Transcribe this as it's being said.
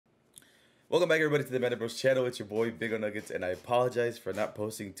Welcome back, everybody, to the Mando Bros channel. It's your boy, Big O Nuggets, and I apologize for not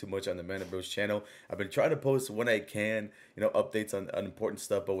posting too much on the Mando Bros channel. I've been trying to post when I can, updates on important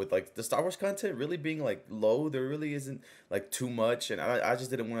stuff, but with like the Star Wars content really being like low, there really isn't like too much, and I just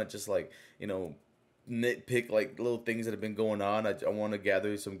didn't want to just like nitpick like little things that have been going on. I want to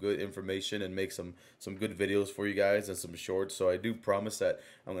gather some good information and make some good videos for you guys and some shorts. So I do promise that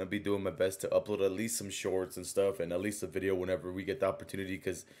I'm gonna be doing my best to upload at least some shorts and stuff, and at least a video whenever we get the opportunity,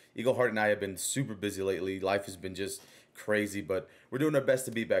 because Eagle Heart and I have been super busy lately. Life has been just crazy, but we're doing our best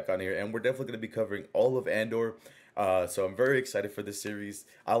to be back on here, and we're definitely going to be covering all of Andor. So I'm very excited for this series.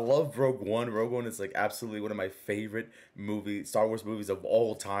 I love Rogue One. Rogue One is like absolutely one of my favorite Star Wars movies of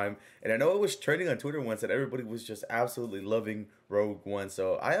all time. And I know it was trending on Twitter once that everybody was just absolutely loving Rogue One.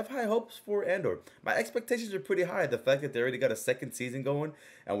 So I have high hopes for Andor. My expectations are pretty high. The fact that they already got a second season going,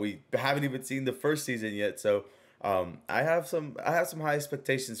 and we haven't even seen the first season yet. So I have some high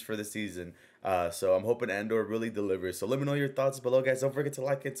expectations for the season. So I'm hoping Andor really delivers. So let me know your thoughts below, guys. Don't forget to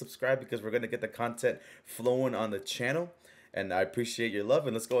like and subscribe, because we're gonna get the content flowing on the channel, and I appreciate your love.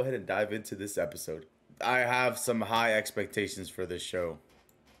 And let's go ahead and dive into this episode. I have some high expectations for this show.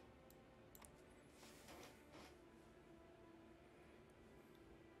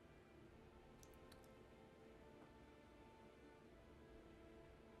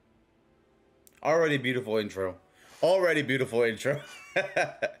 Already beautiful intro. Already beautiful intro.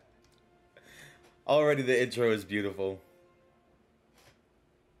 Already the intro is beautiful.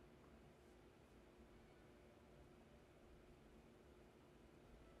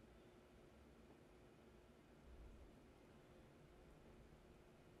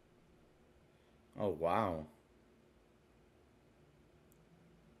 Oh, wow.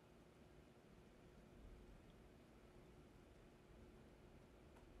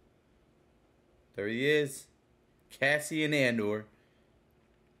 There he is. Cassian Andor.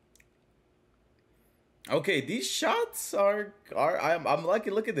 Okay, these shots are I'm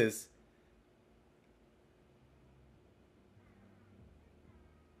liking. Look at this.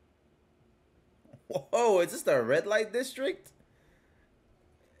 Whoa, is this the red light district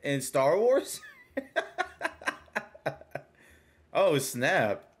in Star Wars? Oh,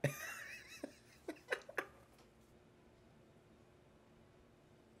 snap.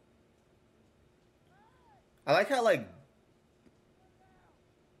 I like how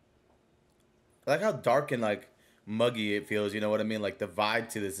how dark and like muggy it feels, you know what I mean? Like the vibe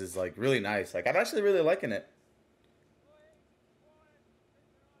to this is like really nice. Like I'm actually really liking it.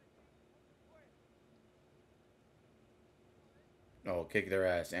 Oh, kick their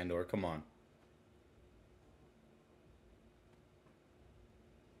ass, Andor. Come on.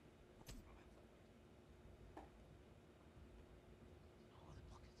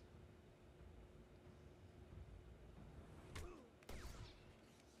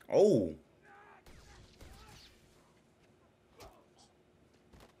 Oh.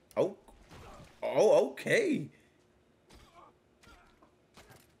 Oh. Oh, okay.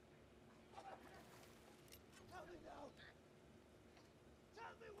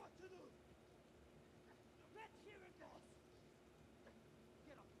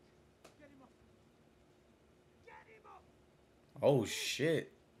 Oh,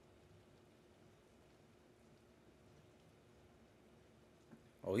 shit.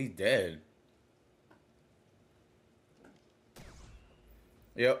 Oh, he's dead.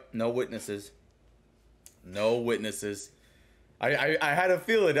 Yep, no witnesses. No witnesses. I had a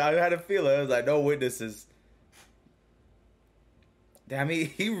feeling. I had a feeling. I was like, no witnesses. Damn,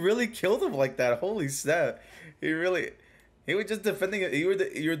 he really killed him like that. Holy snap. He was just defending it. You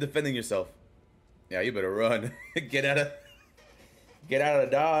were defending yourself. Yeah, you better run. Get out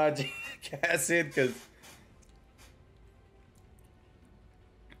of Dodge. Cassian, because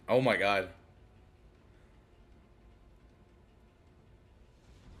oh my god.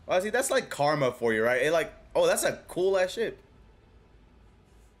 Well, see, that's like karma for you, right? It like, oh, that's a cool ass shit.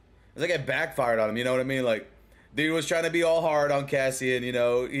 It's like it backfired on him, you know what I mean? Like, dude was trying to be all hard on Cassian,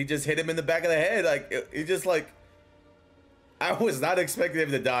 he just hit him in the back of the head. Like, he just like, I was not expecting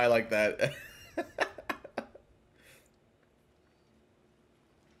him to die like that.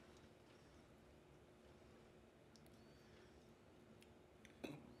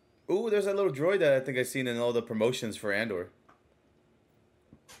 Ooh, there's that little droid that I think I've seen in all the promotions for Andor.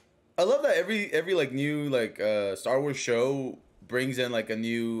 I love that every like new like Star Wars show brings in like a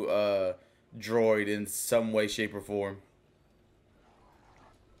new droid in some way, shape, or form.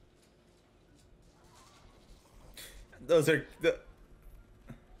 Those are the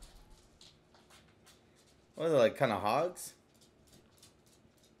what are they, like kind of hogs?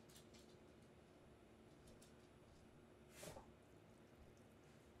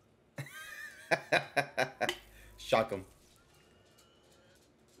 Shock him.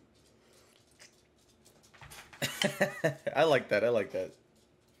 I like that. I like that.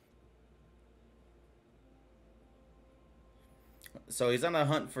 So he's on a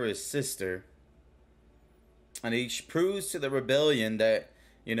hunt for his sister, and he proves to the rebellion that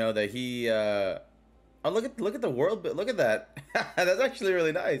that he. Oh, look at the world, but look at that. That's actually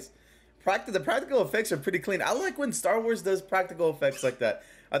really nice. The practical effects are pretty clean. I like when Star Wars does practical effects like that.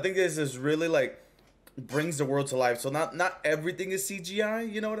 I think this is really like brings the world to life. So not everything is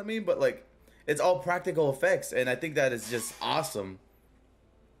CGI, you know what I mean? But like it's all practical effects, and I think that is just awesome.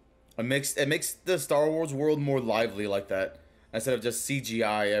 It makes the Star Wars world more lively like that instead of just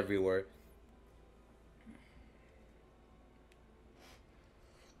CGI everywhere.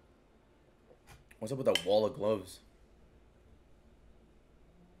 What's up with that wall of gloves?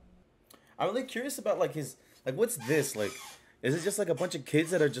 I'm really curious about like his like what's this like? Is it just like a bunch of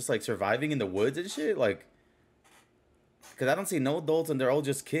kids that are just like surviving in the woods and shit? Like, cause I don't see no adults and they're all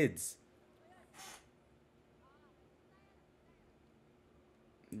just kids.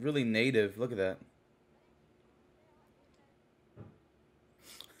 Really native. Look at that.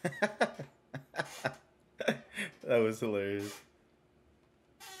 That was hilarious.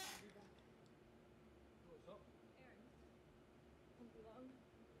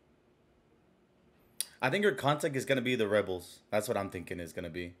 I think her contact is gonna be the rebels. That's what I'm thinking is gonna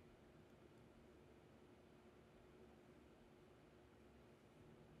be.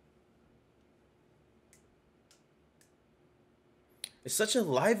 It's such a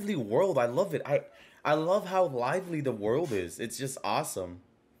lively world. I love it. I love how lively the world is. It's just awesome.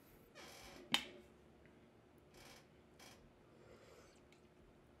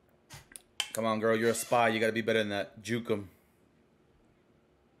 Come on, girl. You're a spy. You gotta be better than that. Juke 'em.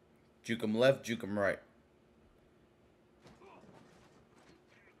 Juke 'em left. Juke 'em right.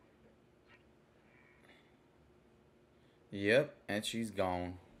 Yep. And she's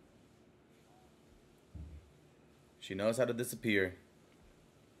gone. She knows how to disappear.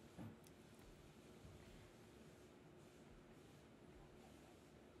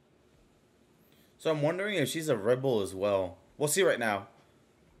 So I'm wondering if she's a rebel as well. We'll see right now.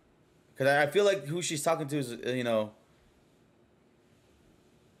 Because I feel like who she's talking to is,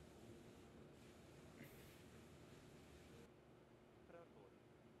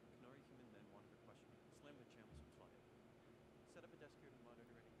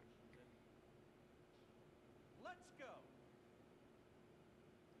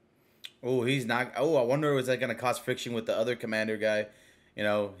 oh, he's not. Oh, I wonder is that going to cause friction with the other commander guy?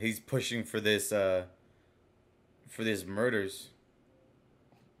 He's pushing for this murders.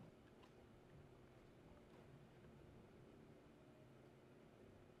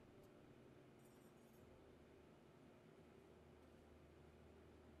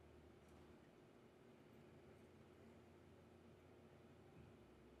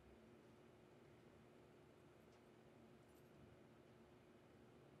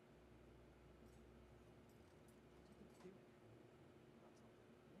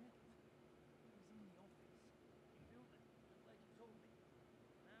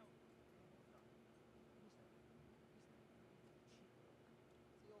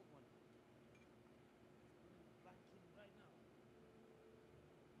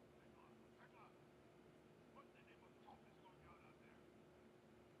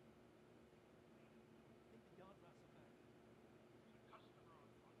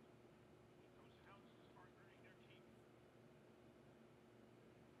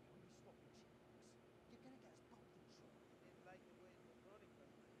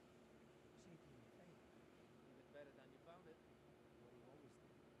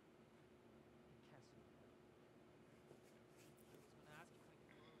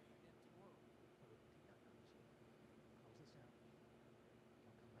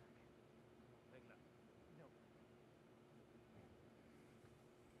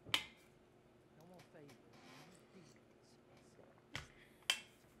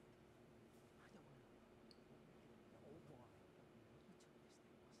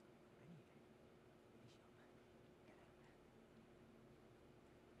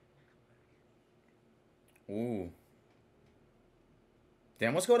 Ooh.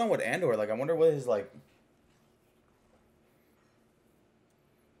 Damn, what's going on with Andor? Like, I wonder what his, like...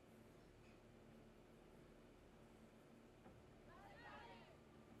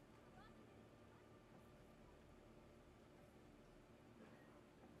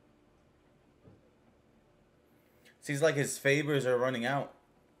 Seems like his favors are running out.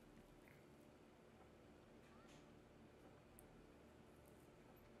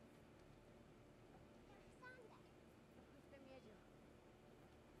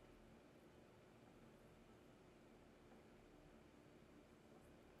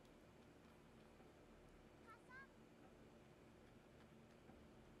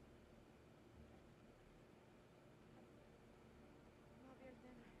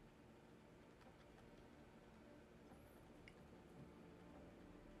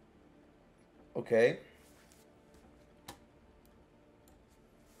 Okay.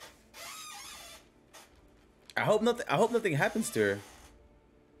 I hope nothing happens to her.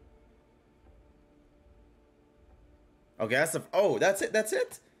 Okay, that's the. Oh, that's it. That's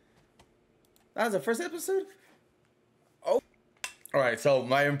it. That was the first episode. Oh. All right. So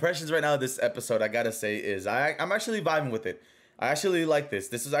my impressions right now of this episode, I gotta say, is I'm actually vibing with it. I actually like this.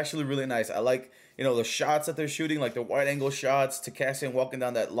 This is actually really nice. I like, the shots that they're shooting, like the wide angle shots to Cassian walking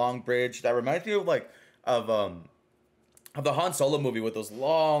down that long bridge. That reminds me of of um of the Han Solo movie with those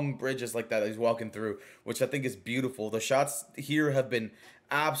long bridges like that he's walking through, which I think is beautiful. The shots here have been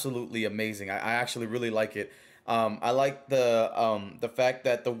absolutely amazing. I actually really like it. I like the fact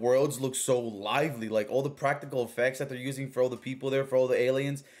that the worlds look so lively, like all the practical effects that they're using for all the people there, for all the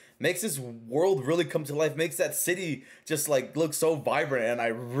aliens, makes this world really come to life, makes that city just like look so vibrant, and I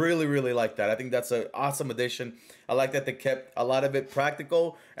really really like that. I think that's an awesome addition. I like that they kept a lot of it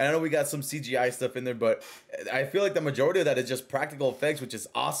practical, and I know we got some CGI stuff in there, but I feel like the majority of that is just practical effects, which is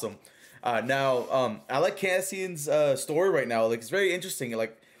awesome. I like Cassian's story right now. Like, it's very interesting.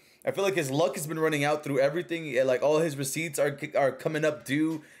 Like, I feel like his luck has been running out through everything. Like, all his receipts are coming up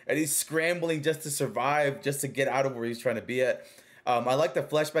due, and he's scrambling just to survive, just to get out of where he's trying to be at. I like the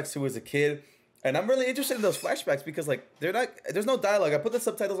flashbacks to as a kid, and I'm really interested in those flashbacks because like there's no dialogue. I put the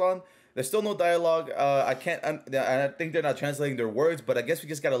subtitles on. There's still no dialogue. I think they're not translating their words, but I guess we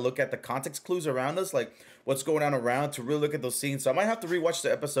just got to look at the context clues around us, like what's going on around, to really look at those scenes. So I might have to rewatch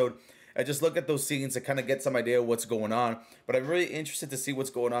the episode and just look at those scenes to kind of get some idea of what's going on. But I'm really interested to see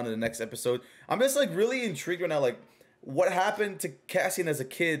what's going on in the next episode. I'm just like really intrigued right now, like what happened to Cassian as a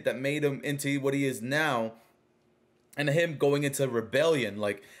kid that made him into what he is now, and him going into rebellion.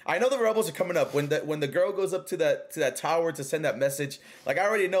 Like, I know the rebels are coming up when the girl goes up to that tower to send that message. Like, I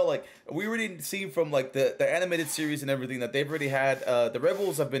already know, like, we already seen from like the animated series and everything that they've already had, the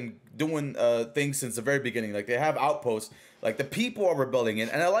rebels have been doing things since the very beginning. Like, they have outposts, like the people are rebelling,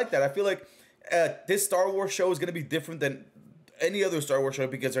 and I like that. I feel like this Star Wars show is going to be different than any other Star Wars show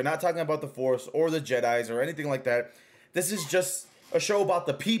because they're not talking about the Force or the Jedis or anything like that. This is just a show about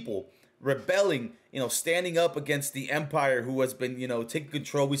the people rebelling, standing up against the Empire, who has been, taking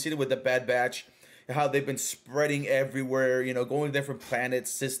control. We see it with the Bad Batch, how they've been spreading everywhere, going to different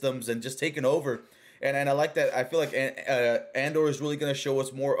planets, systems, and just taking over. And I like that. I feel like Andor is really going to show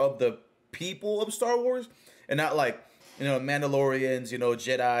us more of the people of Star Wars, and not like, Mandalorians,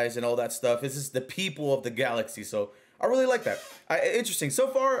 Jedis and all that stuff. This is the people of the galaxy. So I really like that. Interesting. So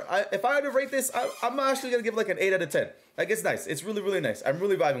far, if I had to rate this, I'm actually going to give it like an 8 out of 10. Like, it's nice. It's really, really nice. I'm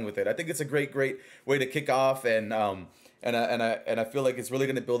really vibing with it. I think it's a great way to kick off, and I feel like it's really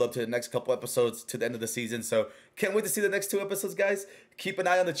going to build up to the next couple episodes to the end of the season. So can't wait to see the next 2 episodes, guys. Keep an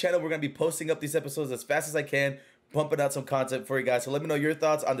eye on the channel. We're going to be posting up these episodes as fast as I can, pumping out some content for you guys. So let me know your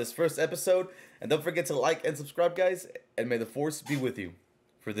thoughts on this first episode, and don't forget to like and subscribe, guys, and may the Force be with you,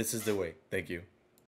 for this is the way. Thank you.